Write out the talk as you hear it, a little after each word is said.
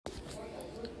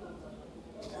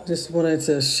Just wanted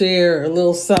to share a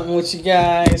little something with you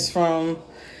guys from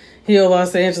Heal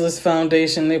Los Angeles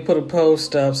Foundation. They put a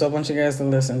post up, so I want you guys to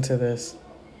listen to this.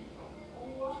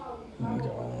 Let me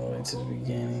go all the way to the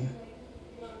beginning.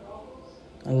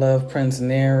 I love Prince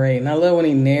narrating. I love when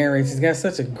he narrates. He's got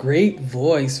such a great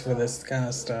voice for this kind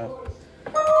of stuff.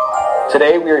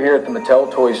 Today we are here at the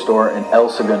Mattel Toy Store in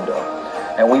El Segundo,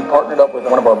 and we partnered up with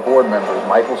one of our board members,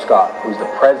 Michael Scott, who's the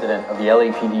president of the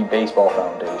LAPD Baseball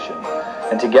Foundation.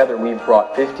 And together we've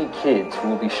brought 50 kids who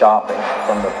will be shopping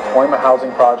from the Pacoima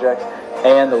Housing Project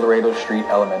and the Laredo Street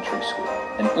Elementary School.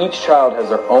 And each child has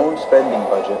their own spending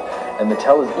budget, and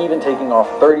Mattel is even taking off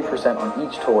 30% on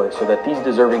each toy so that these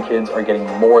deserving kids are getting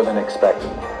more than expected.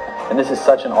 And this is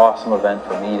such an awesome event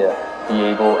for me to be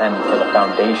able, and for the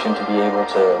foundation to be able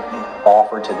to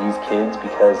offer to these kids,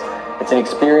 because it's an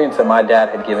experience that my dad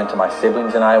had given to my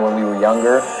siblings and I when we were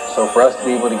younger. So for us to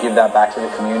be able to give that back to the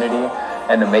community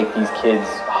and to make these kids'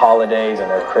 holidays and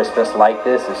their Christmas like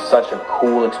this is such a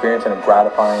cool experience and a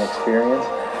gratifying experience.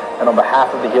 And on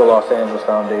behalf of the Heal Los Angeles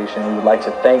Foundation, we would like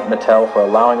to thank Mattel for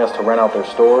allowing us to rent out their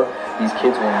store. These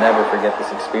kids will never forget this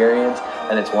experience,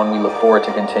 and it's one we look forward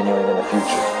to continuing in the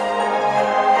future.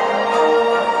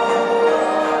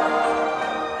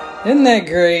 Isn't that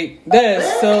great? That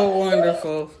is so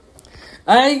wonderful.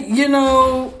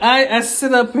 I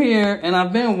sit up here and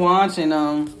I've been watching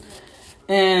them,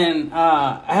 and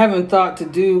I haven't thought to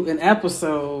do an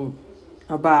episode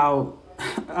about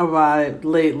it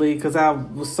lately because I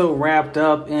was so wrapped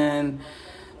up in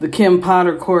the Kim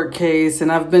Potter court case,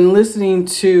 and I've been listening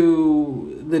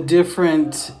to the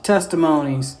different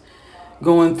testimonies,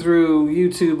 going through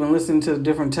YouTube and listening to the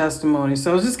different testimonies.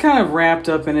 So I was just kind of wrapped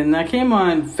up in it. And I came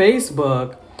on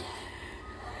Facebook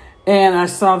and I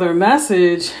saw their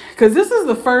message, because this is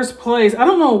the first place. I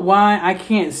don't know why I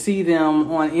can't see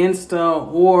them on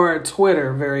Insta or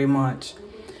Twitter very much.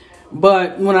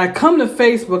 But when I come to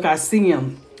Facebook, I see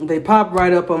them. They pop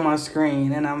right up on my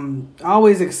screen, and I'm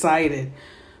always excited.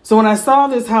 So when I saw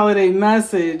this holiday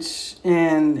message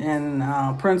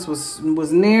and Prince was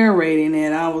narrating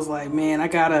it, I was like, man, I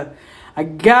gotta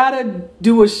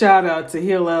do a shout out to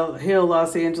Heal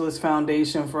Los Angeles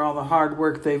Foundation for all the hard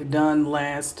work they've done the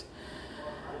last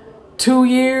 2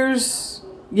 years.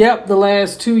 Yep, the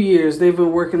last 2 years they've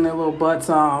been working their little butts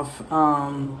off.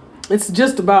 It's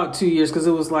just about 2 years, because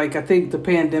it was like, I think the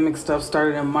pandemic stuff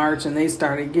started in March, and they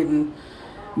started getting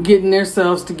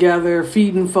themselves together,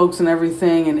 feeding folks and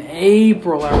everything in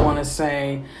April, I want to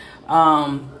say.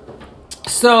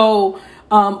 So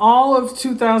all of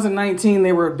 2019,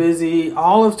 they were busy.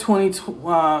 All of this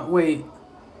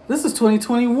is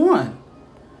 2021.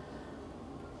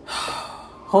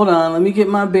 Hold on, let me get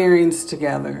my bearings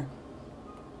together.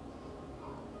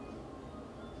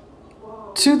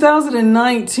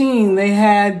 2019, they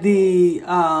had the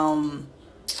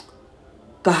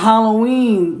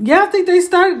Halloween. Yeah, I think they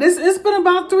started this. It's been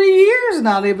about 3 years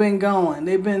now. They've been going.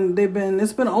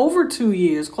 It's been over 2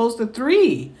 years, close to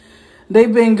 3.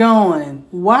 They've been going.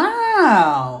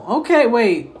 Wow. Okay,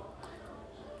 wait.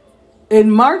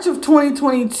 In March of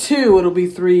 2022, it'll be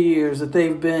 3 years that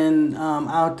they've been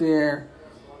out there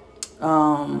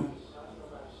in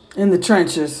the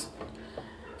trenches,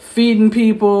 feeding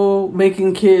people,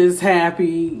 making kids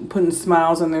happy, putting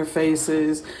smiles on their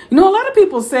faces. You know, a lot of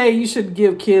people say you should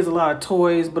give kids a lot of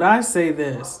toys, but I say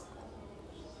this.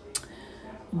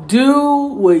 Do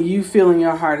what you feel in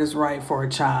your heart is right for a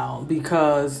child,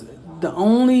 because the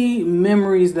only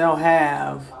memories they'll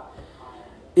have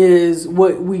is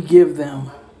what we give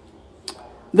them.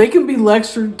 They can be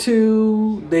lectured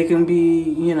to, they can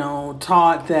be,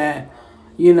 taught that,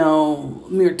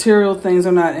 material things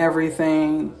are not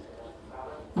everything.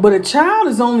 But a child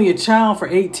is only a child for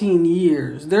 18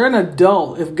 years. They're an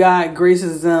adult if God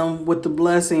graces them with the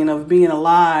blessing of being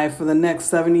alive for the next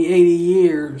 70, 80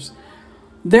 years.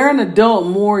 They're an adult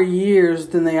more years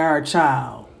than they are a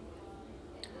child.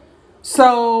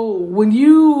 So when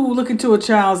you look into a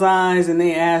child's eyes and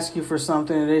they ask you for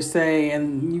something, and they say,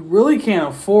 and you really can't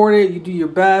afford it, you do your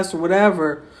best or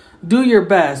whatever, do your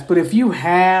best. But if you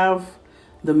have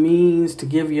the means to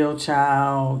give your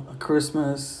child a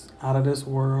Christmas out of this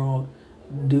world,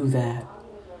 do that.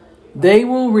 They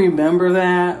will remember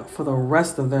that for the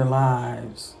rest of their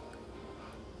lives.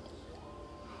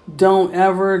 Don't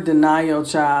ever deny your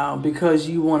child because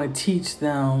you want to teach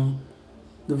them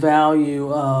the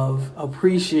value of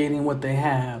appreciating what they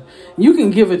have. You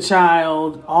can give a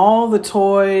child all the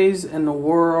toys in the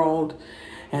world,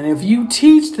 and if you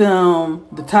teach them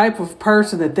the type of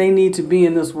person that they need to be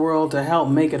in this world to help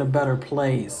make it a better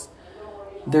place,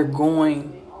 they're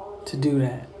going to do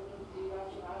that.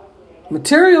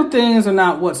 Material things are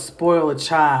not what spoil a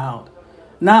child.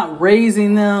 Not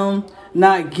raising them,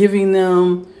 not giving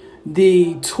them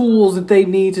the tools that they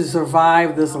need to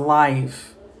survive this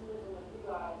life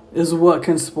is what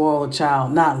can spoil a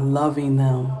child. Not loving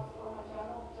them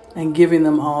and giving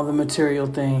them all the material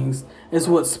things is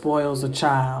what spoils a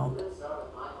child.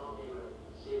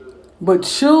 But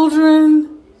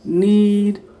children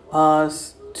need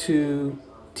us to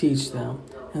teach them,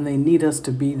 and they need us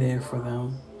to be there for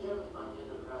them.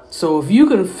 So if you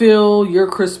can fill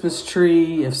your Christmas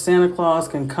tree, if Santa Claus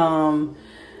can come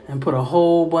and put a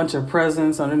whole bunch of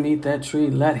presents underneath that tree,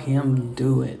 let him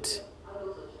do it.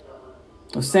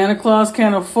 If Santa Claus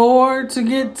can't afford to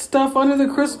get stuff under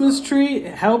the Christmas tree,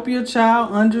 help your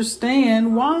child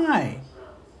understand why.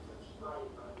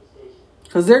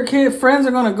 Because their friends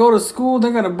are going to go to school,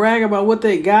 they're going to brag about what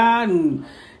they got, and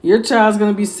your child's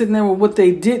going to be sitting there with what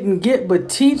they didn't get, but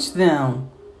teach them.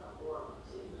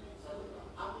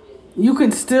 You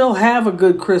can still have a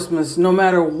good Christmas no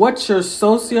matter what your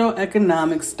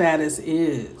socioeconomic status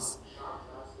is.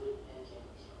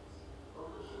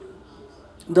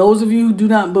 Those of you who do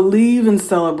not believe in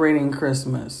celebrating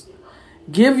Christmas,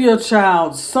 give your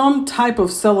child some type of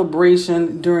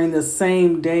celebration during the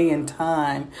same day and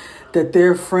time that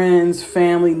their friends,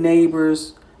 family,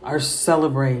 neighbors are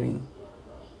celebrating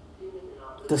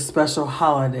the special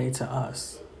holiday to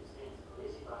us.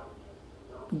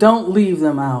 Don't leave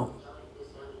them out.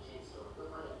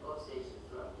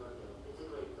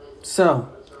 So,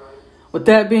 with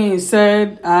that being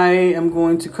said, I am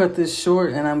going to cut this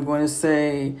short, and I'm going to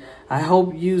say I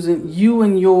hope you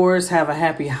and yours have a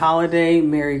happy holiday,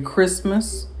 Merry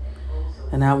Christmas,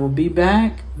 and I will be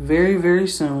back very, very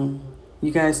soon.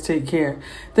 You guys take care.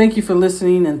 Thank you for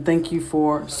listening, and thank you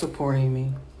for supporting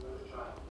me.